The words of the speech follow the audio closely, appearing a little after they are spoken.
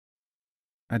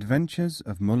Adventures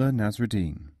of Mulla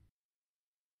Nasrudin.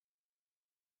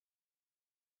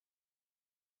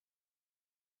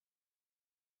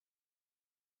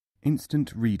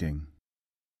 Instant reading.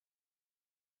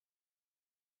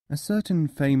 A certain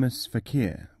famous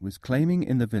fakir was claiming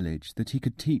in the village that he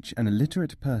could teach an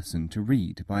illiterate person to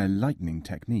read by a lightning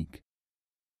technique.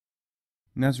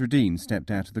 Nasrudin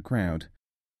stepped out of the crowd.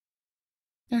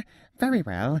 Very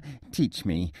well, teach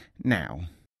me, now.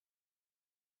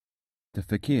 The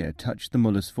fakir touched the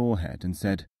mullah's forehead and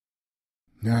said,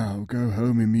 "Now go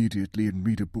home immediately and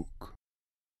read a book."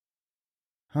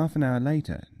 Half an hour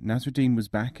later, Nasrudin was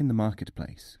back in the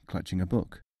marketplace, clutching a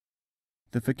book.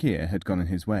 The fakir had gone on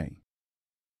his way.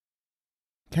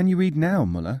 "Can you read now,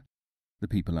 Mullah?" the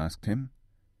people asked him.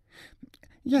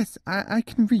 Yes, I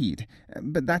can read,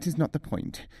 but that is not the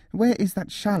point. Where is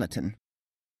that charlatan?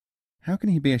 How can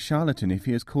he be a charlatan if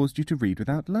he has caused you to read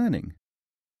without learning?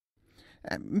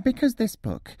 Because this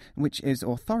book, which is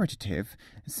authoritative,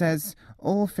 says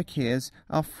all fakirs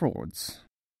are frauds.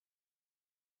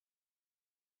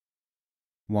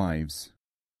 Wives.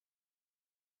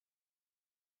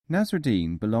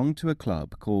 Nasrudin belonged to a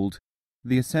club called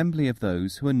the Assembly of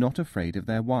Those Who Are Not Afraid of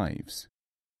Their Wives.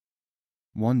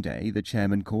 One day the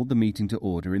chairman called the meeting to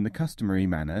order in the customary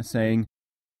manner, saying,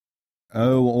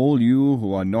 "Oh, all you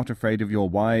who are not afraid of your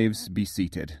wives, be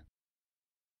seated."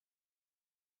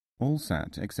 All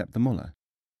sat except the mullah.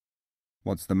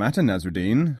 "What's the matter,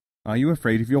 Nasrudin? Are you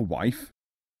afraid of your wife?"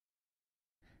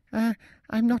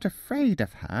 I'm not afraid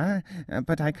of her,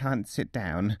 but I can't sit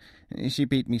down. She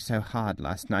beat me so hard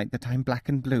last night that I'm black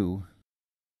and blue.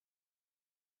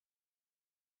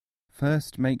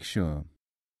 First make sure.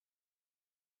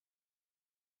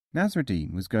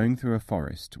 Nasrudin was going through a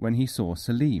forest when he saw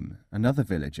Salim, another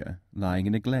villager, lying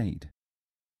in a glade.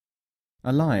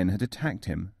 A lion had attacked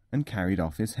him and carried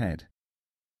off his head.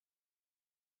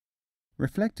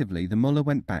 Reflectively, the mullah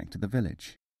went back to the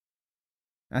village.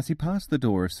 As he passed the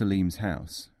door of Salim's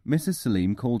house, Mrs.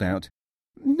 Salim called out,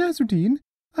 "Nasrudin,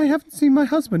 I haven't seen my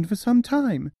husband for some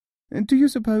time. Do you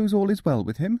suppose all is well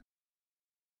with him?"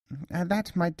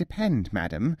 That might depend,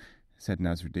 madam, said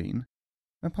Nasrudin,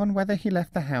 upon whether he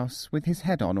left the house with his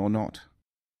head on or not.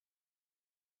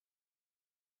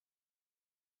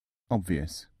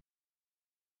 Obvious.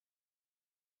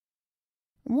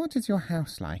 What is your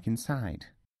house like inside?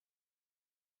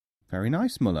 Very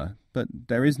nice, Mullah, but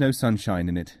there is no sunshine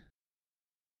in it.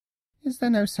 Is there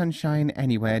no sunshine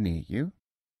anywhere near you?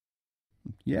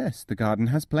 Yes, the garden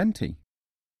has plenty.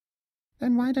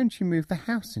 Then why don't you move the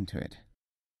house into it?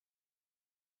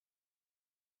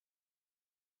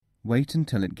 Wait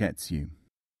until it gets you.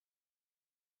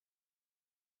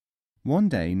 One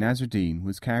day Nasrudin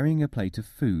was carrying a plate of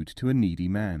food to a needy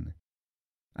man.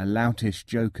 A loutish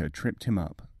joker tripped him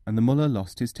up, and the mullah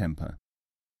lost his temper.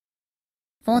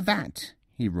 "For that,"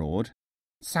 he roared,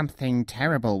 "something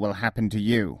terrible will happen to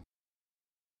you."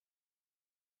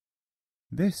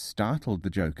 This startled the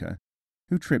joker,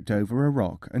 who tripped over a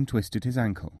rock and twisted his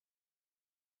ankle.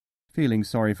 Feeling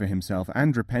sorry for himself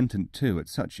and repentant too at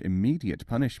such immediate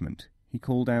punishment, he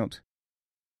called out,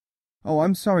 "Oh,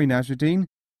 I'm sorry, Nasrudin,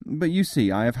 but you see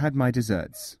I have had my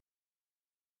deserts."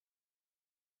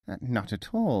 "Not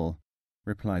at all,"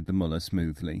 replied the mullah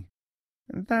smoothly.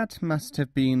 "That must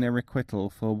have been a requital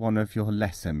for one of your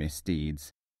lesser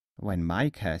misdeeds. When my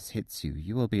curse hits you,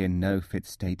 you will be in no fit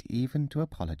state even to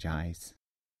apologize."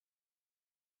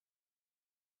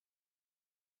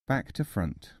 Back to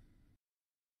front.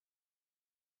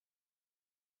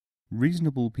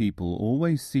 "Reasonable people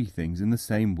always see things in the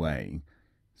same way,"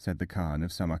 said the Khan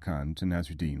of Samarkand to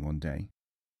Nasrudin one day.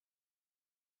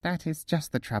 "That is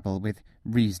just the trouble with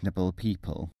reasonable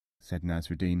people," said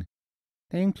Nasrudin.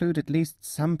 "They include at least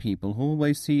some people who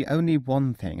always see only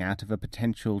one thing out of a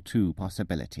potential two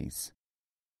possibilities."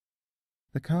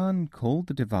 The Khan called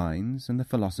the divines and the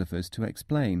philosophers to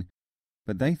explain,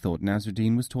 but they thought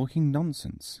Nasrudin was talking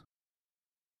nonsense.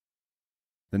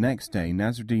 The next day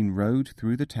Nasrudin rode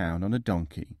through the town on a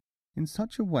donkey in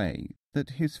such a way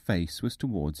that his face was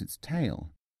towards its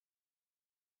tail.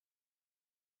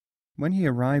 When he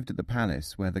arrived at the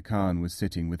palace where the Khan was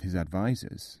sitting with his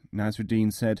advisers,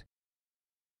 Nasrudin said,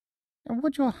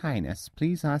 "Would your Highness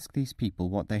please ask these people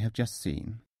what they have just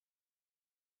seen?"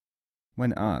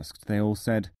 When asked, they all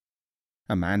said,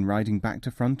 "A man riding back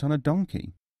to front on a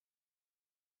donkey."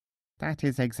 "That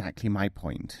is exactly my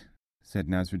point," said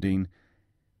Nasrudin.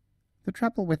 "The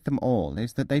trouble with them all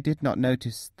is that they did not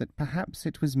notice that perhaps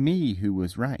it was me who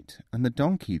was right and the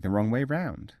donkey the wrong way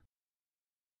round."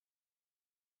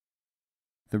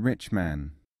 The Rich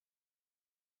Man.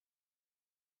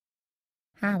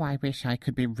 "How I wish I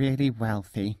could be really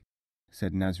wealthy,"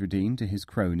 said Nasrudin to his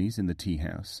cronies in the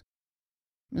tea-house.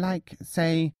 Like,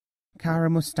 say, Kara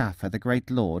Mustafa, the great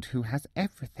lord who has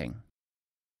everything.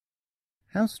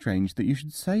 How strange that you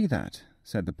should say that,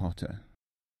 said the potter,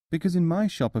 because in my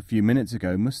shop a few minutes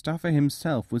ago Mustafa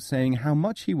himself was saying how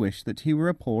much he wished that he were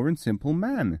a poor and simple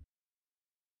man.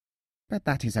 But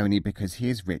that is only because he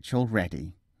is rich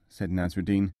already, said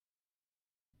Nasrudin.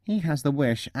 He has the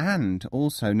wish and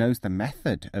also knows the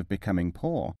method of becoming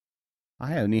poor.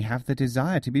 I only have the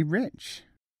desire to be rich.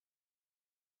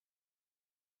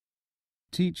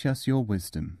 Teach us your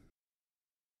wisdom.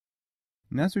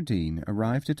 Nasrudin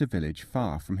arrived at a village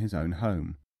far from his own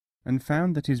home, and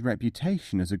found that his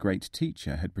reputation as a great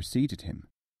teacher had preceded him.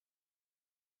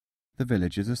 The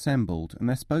villagers assembled, and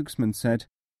their spokesman said,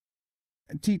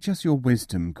 Teach us your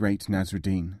wisdom, great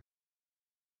Nasrudin.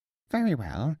 Very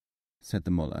well, said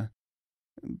the Mulla.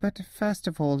 But first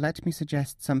of all let me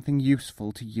suggest something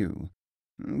useful to you.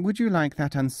 Would you like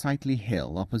that unsightly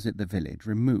hill opposite the village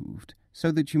removed,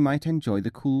 so that you might enjoy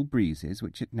the cool breezes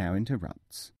which it now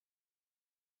interrupts?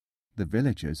 The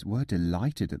villagers were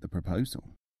delighted at the proposal.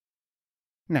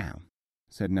 Now,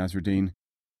 said Nasrudin,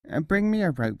 bring me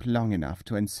a rope long enough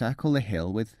to encircle the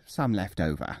hill with some left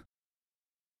over.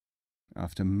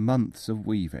 After months of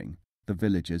weaving, the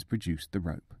villagers produced the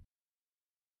rope.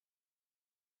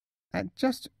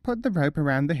 Just put the rope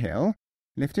around the hill,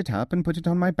 lift it up and put it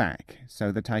on my back,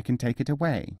 so that I can take it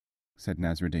away, said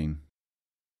Nasrudin.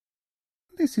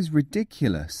 This is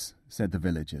ridiculous, said the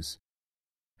villagers.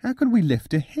 How can we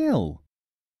lift a hill?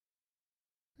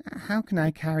 How can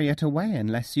I carry it away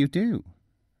unless you do?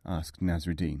 Asked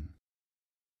Nasrudin.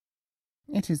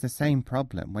 It is the same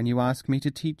problem when you ask me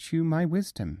to teach you my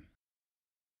wisdom.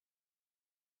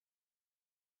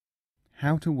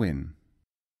 How to win.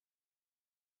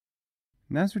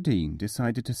 Nasrudin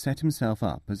decided to set himself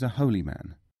up as a holy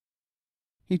man.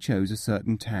 He chose a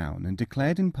certain town and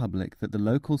declared in public that the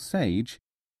local sage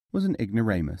was an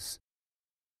ignoramus.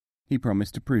 He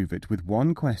promised to prove it with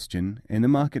one question in the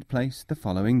marketplace the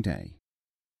following day.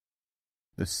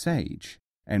 The sage,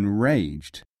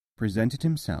 enraged, presented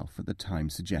himself at the time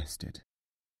suggested.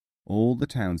 All the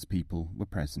townspeople were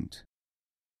present.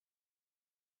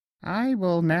 I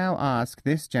will now ask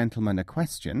this gentleman a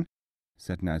question,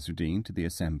 said Nasrudin to the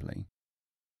assembly,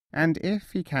 and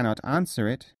if he cannot answer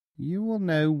it, you will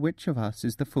know which of us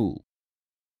is the fool.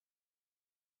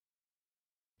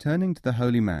 Turning to the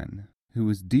holy man, who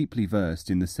was deeply versed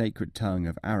in the sacred tongue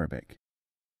of Arabic,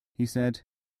 he said,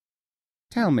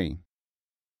 Tell me,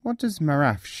 what does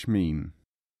marafsh mean?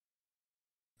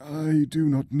 I do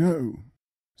not know,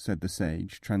 said the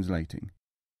sage, translating.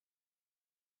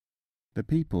 The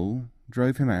people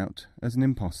drove him out as an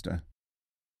impostor.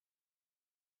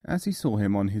 As he saw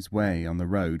him on his way on the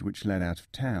road which led out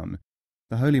of town,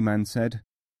 the holy man said,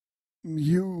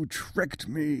 You tricked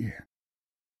me.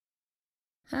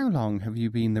 How long have you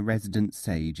been the resident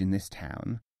sage in this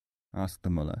town? Asked the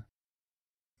Mulla.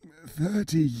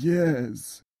 30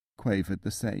 years, quavered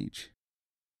the sage.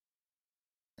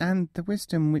 And the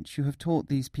wisdom which you have taught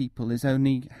these people is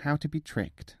only how to be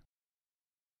tricked.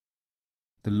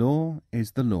 The law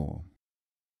is the law.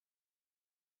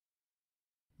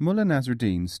 Mulla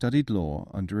Nasrudin studied law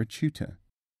under a tutor.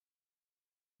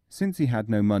 Since he had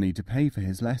no money to pay for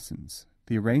his lessons,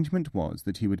 the arrangement was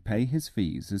that he would pay his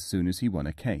fees as soon as he won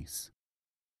a case.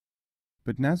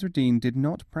 But Nasrudin did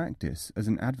not practice as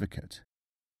an advocate.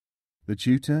 The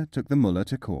tutor took the Mulla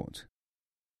to court.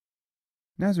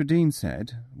 Nasrudin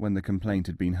said, when the complaint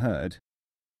had been heard,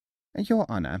 Your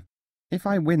Honour, if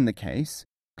I win the case,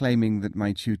 claiming that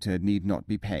my tutor need not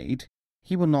be paid,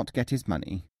 he will not get his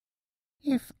money.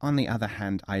 If, on the other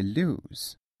hand, I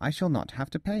lose, I shall not have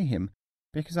to pay him,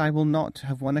 because I will not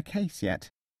have won a case yet.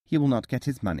 He will not get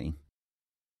his money.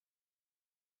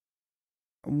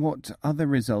 What other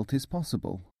result is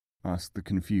possible? Asked the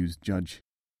confused judge.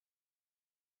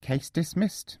 Case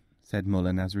dismissed, said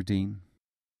Mulla Nasrudin.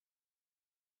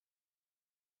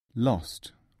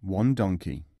 Lost 1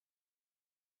 donkey.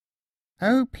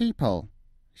 O people,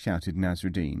 shouted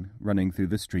Nasrudin, running through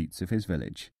the streets of his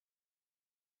village.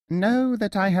 Know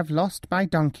that I have lost my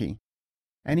donkey.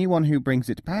 Anyone who brings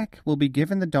it back will be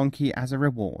given the donkey as a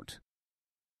reward.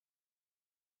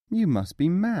 You must be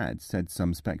mad, said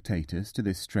some spectators to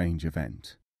this strange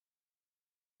event.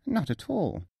 Not at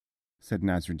all, said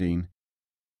Nasrudin.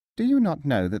 Do you not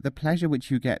know that the pleasure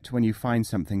which you get when you find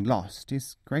something lost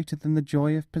is greater than the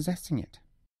joy of possessing it?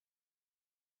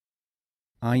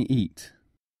 I eat.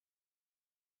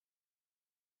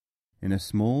 In a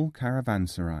small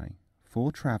caravanserai,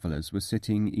 4 travellers were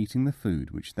sitting eating the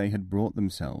food which they had brought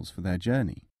themselves for their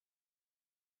journey.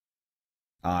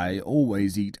 I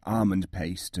always eat almond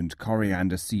paste and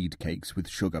coriander seed cakes with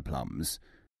sugar plums,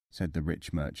 said the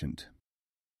rich merchant.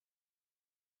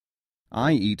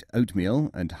 I eat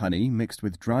oatmeal and honey mixed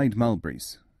with dried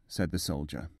mulberries, said the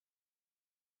soldier.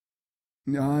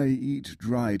 I eat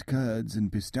dried curds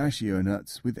and pistachio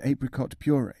nuts with apricot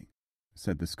puree,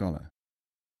 said the scholar.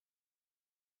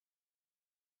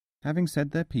 Having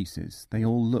said their pieces, they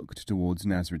all looked towards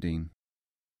Nasrudin.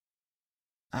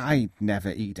 I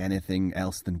never eat anything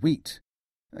else than wheat,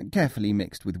 carefully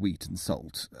mixed with wheat and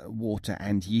salt, water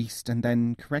and yeast, and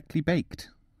then correctly baked,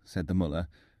 said the mullah,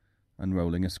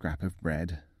 unrolling a scrap of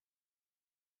bread.